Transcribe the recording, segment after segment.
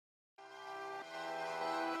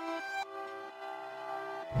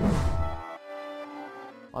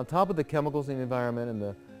on top of the chemicals in the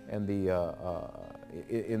environment in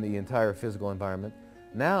the entire physical environment,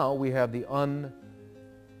 now we have the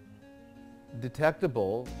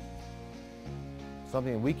undetectable,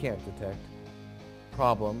 something we can't detect,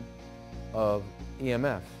 problem of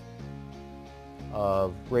EMF,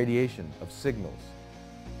 of radiation, of signals,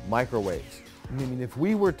 microwaves. I mean, if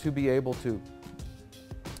we were to be able to,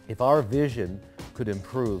 if our vision could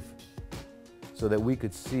improve so that we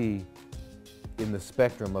could see in the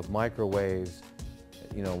spectrum of microwaves,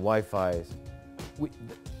 you know, Wi-Fi's, we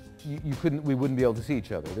wouldn't be able to see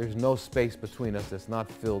each other. There's no space between us that's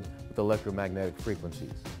not filled with electromagnetic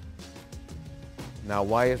frequencies. Now,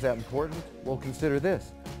 why is that important? Well, consider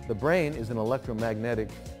this. The brain is an electromagnetic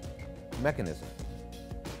mechanism.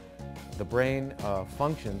 The brain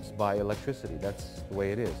functions by electricity. That's the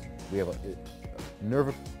way it is. We have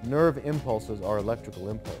nerve impulses are electrical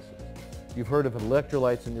impulses. You've heard of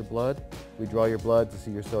electrolytes in your blood. We draw your blood to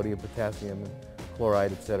see your sodium, potassium, and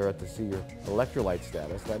chloride, etc., to see your electrolyte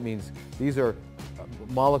status. That means these are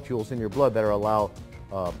molecules in your blood that allow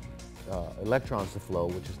electrons to flow,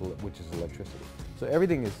 which is electricity. So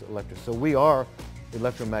everything is electric. So we are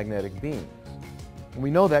electromagnetic beings. And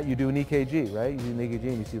we know that. You do an EKG, right? You do an EKG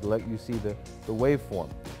and you see the waveform.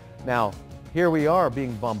 Now, here we are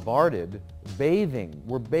being bombarded, bathing.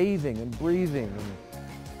 We're bathing and breathing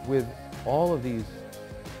with all of these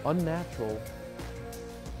unnatural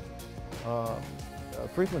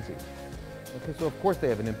frequencies. Okay, so of course they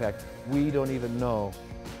have an impact. We don't even know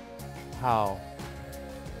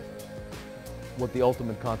what the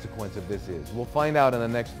ultimate consequence of this is. We'll find out in the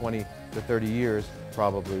next 20 to 30 years,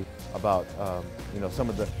 probably, about you know, some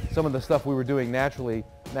of the stuff we were doing naturally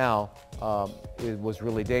now it was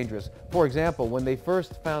really dangerous. For example, when they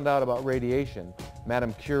first found out about radiation,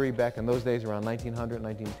 Madame Curie back in those days, around 1900,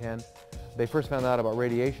 1910, they first found out about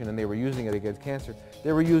radiation and they were using it against cancer.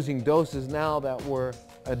 They were using doses now that were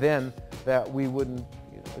then that we wouldn't,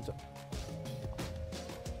 you know,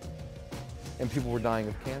 and people were dying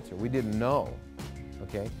of cancer. We didn't know.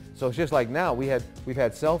 Okay, so it's just like now we've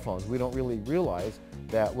had cell phones. We don't really realize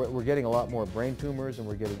that we're getting a lot more brain tumors, and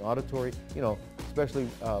we're getting auditory, you know, especially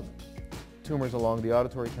tumors along the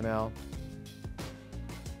auditory canal,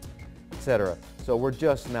 etc. So we're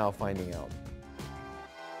just now finding out.